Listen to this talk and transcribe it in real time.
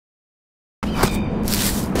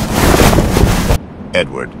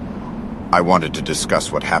Edward, I wanted to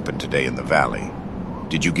discuss what happened today in the valley.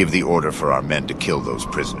 Did you give the order for our men to kill those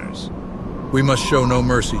prisoners? We must show no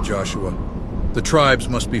mercy, Joshua. The tribes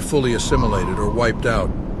must be fully assimilated or wiped out.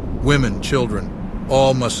 Women, children,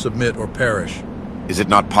 all must submit or perish. Is it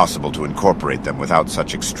not possible to incorporate them without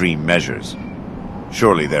such extreme measures?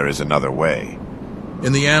 Surely there is another way.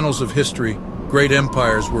 In the annals of history, great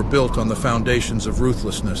empires were built on the foundations of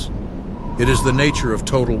ruthlessness. It is the nature of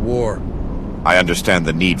total war. I understand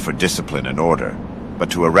the need for discipline and order,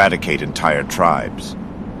 but to eradicate entire tribes,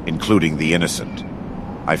 including the innocent,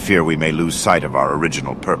 I fear we may lose sight of our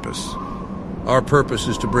original purpose. Our purpose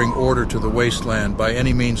is to bring order to the wasteland by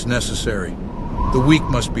any means necessary. The weak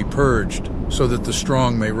must be purged, so that the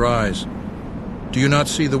strong may rise. Do you not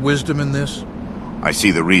see the wisdom in this? I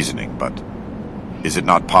see the reasoning, but is it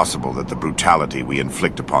not possible that the brutality we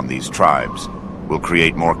inflict upon these tribes will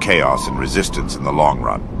create more chaos and resistance in the long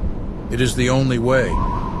run? It is the only way.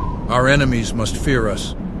 Our enemies must fear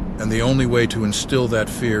us, and the only way to instill that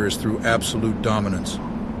fear is through absolute dominance.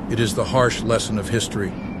 It is the harsh lesson of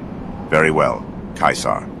history. Very well,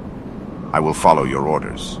 Caesar. I will follow your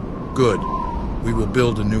orders. Good. We will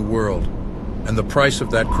build a new world, and the price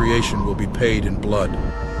of that creation will be paid in blood.